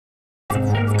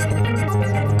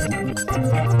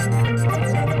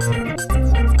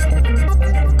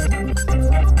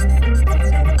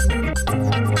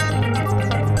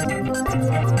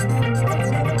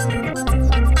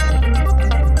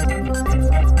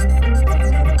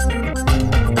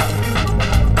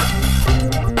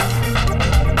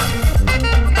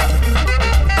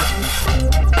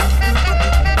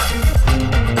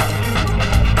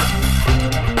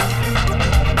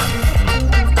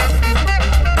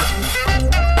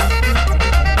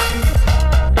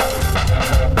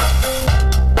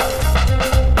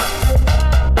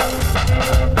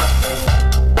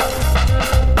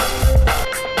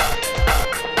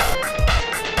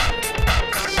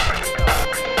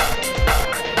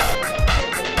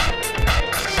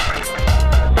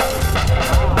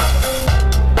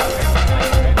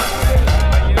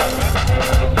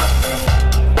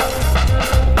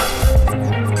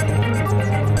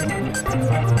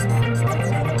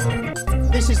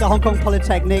this is the Hong Kong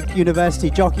Polytechnic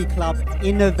University Jockey Club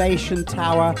Innovation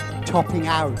Tower topping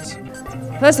out.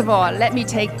 First of all, let me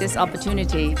take this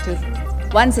opportunity to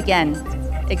once again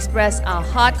express our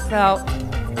heartfelt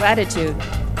gratitude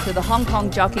to the Hong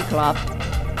Kong Jockey Club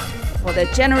for their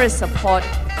generous support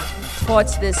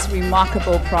towards this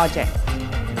remarkable project.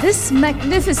 This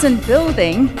magnificent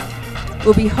building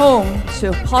will be home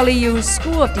to PolyU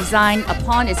School of Design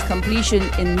upon its completion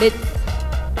in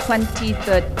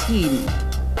mid-2013.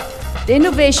 The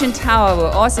Innovation Tower will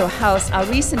also house our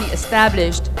recently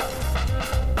established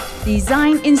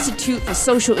Design Institute for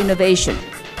Social Innovation.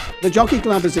 The Jockey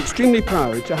Club is extremely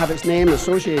proud to have its name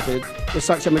associated with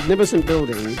such a magnificent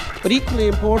building, but equally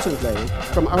importantly,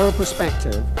 from our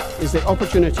perspective, is the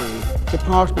opportunity to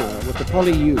partner with the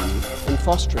PolyU in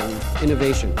fostering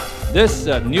innovation. This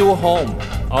new home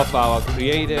of our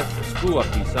creative School of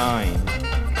Design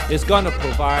is going to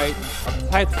provide a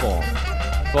platform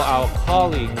for our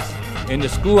colleagues in the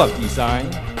School of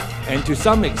Design and to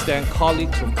some extent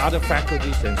colleagues from other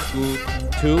faculties and schools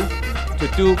too, to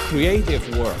do creative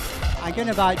work. I'm going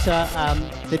to invite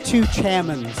the two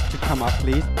chairmen to come up,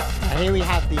 please. Here we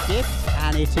have the gift,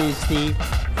 and it is the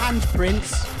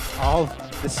handprints of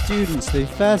the students, the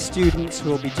first students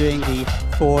who will be doing the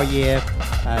four-year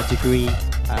degree,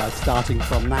 starting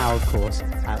from now, of course,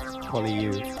 at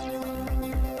PolyU.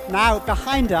 Now,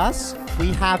 behind us,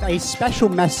 we have a special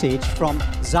message from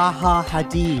Zaha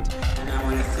Hadid. And I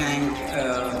want to thank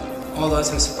all those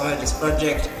who supported this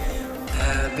project,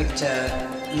 Victor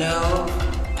Lowe,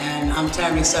 and I'm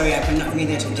terribly sorry I could not be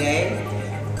there today.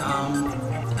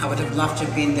 I would have loved to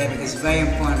have been there because it's a very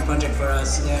important project for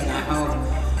us there, and I hope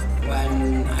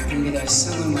when I can be there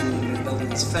soon, when the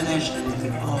building is finished, and we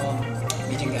can all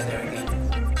be together again.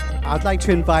 I'd like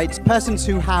to invite persons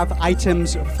who have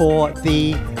items for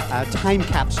the time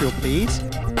capsule, please.